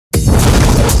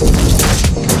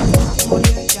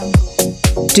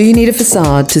Do you need a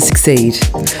facade to succeed?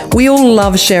 We all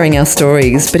love sharing our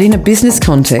stories, but in a business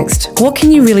context, what can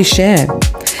you really share?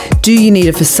 Do you need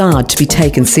a facade to be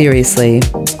taken seriously?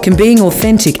 Can being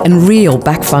authentic and real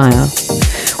backfire?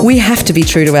 We have to be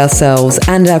true to ourselves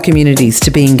and our communities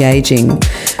to be engaging,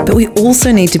 but we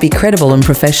also need to be credible and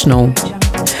professional.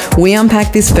 We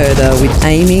unpack this further with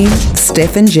Amy,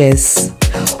 Steph and Jess,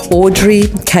 Audrey,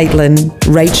 Caitlin,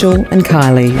 Rachel and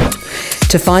Kylie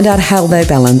to find out how they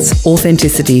balance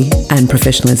authenticity and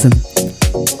professionalism.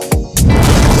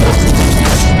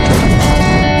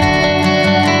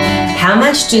 How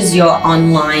much does your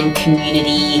online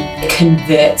community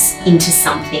convert into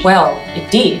something? Well,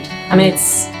 it did. I mean,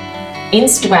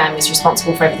 Instagram is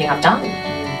responsible for everything I've done.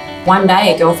 One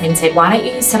day a girlfriend said, why don't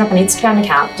you set up an Instagram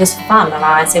account just for fun? And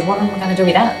I said, what am I going to do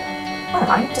with that? I don't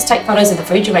know, just take photos of the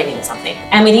food you're eating or something.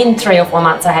 And within 3 or 4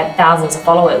 months, I had thousands of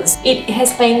followers. It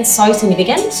has been so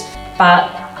significant,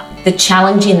 but the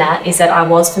challenge in that is that I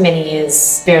was for many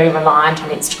years very reliant on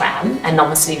Instagram, and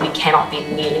obviously we cannot be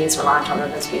nearly as reliant on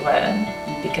it as we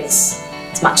were because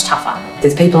it's much tougher.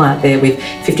 There's people out there with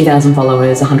 50,000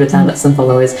 followers, 100,000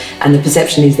 followers, and the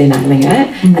perception is they're nailing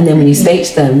it. And then when you speak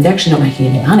to them, they're actually not making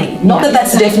any money. Not that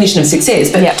that's the definition of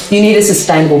success, but you need a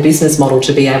sustainable business model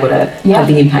to be able to have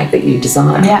the impact that you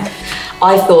desire.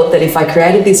 I thought that if I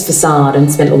created this facade and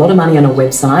spent a lot of money on a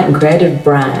website and created a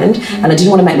brand, and I didn't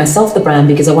want to make myself the brand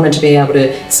because I wanted to be able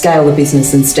to scale the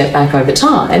business and step back over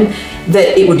time,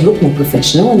 that it would look more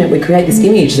professional and it would create this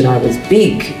image that I was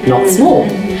big, not small.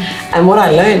 And what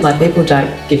I learned, like, people don't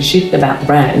give a shit about the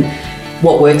brand.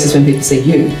 What works is when people see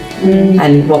you,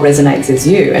 and what resonates is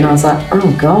you. And I was like,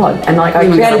 oh God. And like, I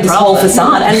created this whole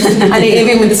facade. And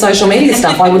even with the social media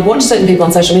stuff, I would watch certain people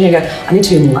on social media and go, I need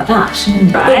to be more like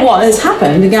that. But what has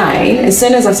happened, again, as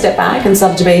soon as I've stepped back and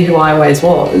started to be who I always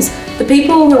was, the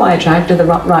people who I attract are the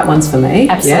right ones for me.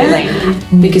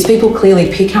 Absolutely. Because people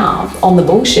clearly pick up on the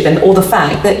bullshit or the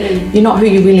fact that you're not who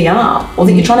you really are, or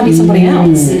that you're trying to be somebody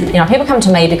else. You know, people come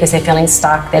to me because they're feeling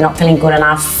stuck, they're not feeling good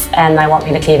enough, and they want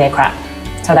me to clear their crap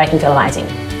so they can feel amazing.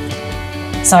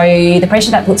 So the pressure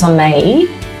that puts on me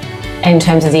in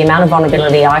terms of the amount of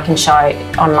vulnerability I can show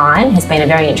online has been a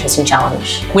very interesting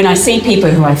challenge. When I see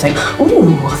people who I think,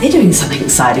 oh, they're doing something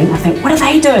exciting, I think, what are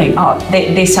they doing? Oh,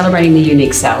 they're celebrating their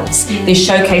unique selves. They're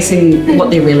showcasing what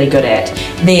they're really good at.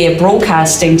 They're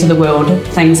broadcasting to the world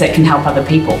things that can help other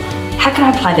people. How can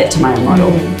I apply that to my own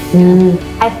model?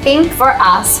 I think for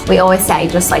us, we always say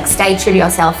just like stay true to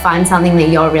yourself, find something that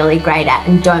you're really great at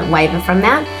and don't waver from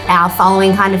that. Our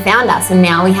following kind of found us, and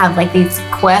now we have like these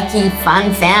quirky,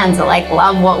 fun fans that like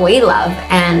love what we love.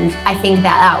 And I think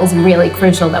that was really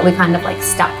crucial that we kind of like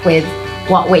stuck with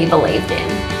what we believed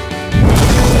in.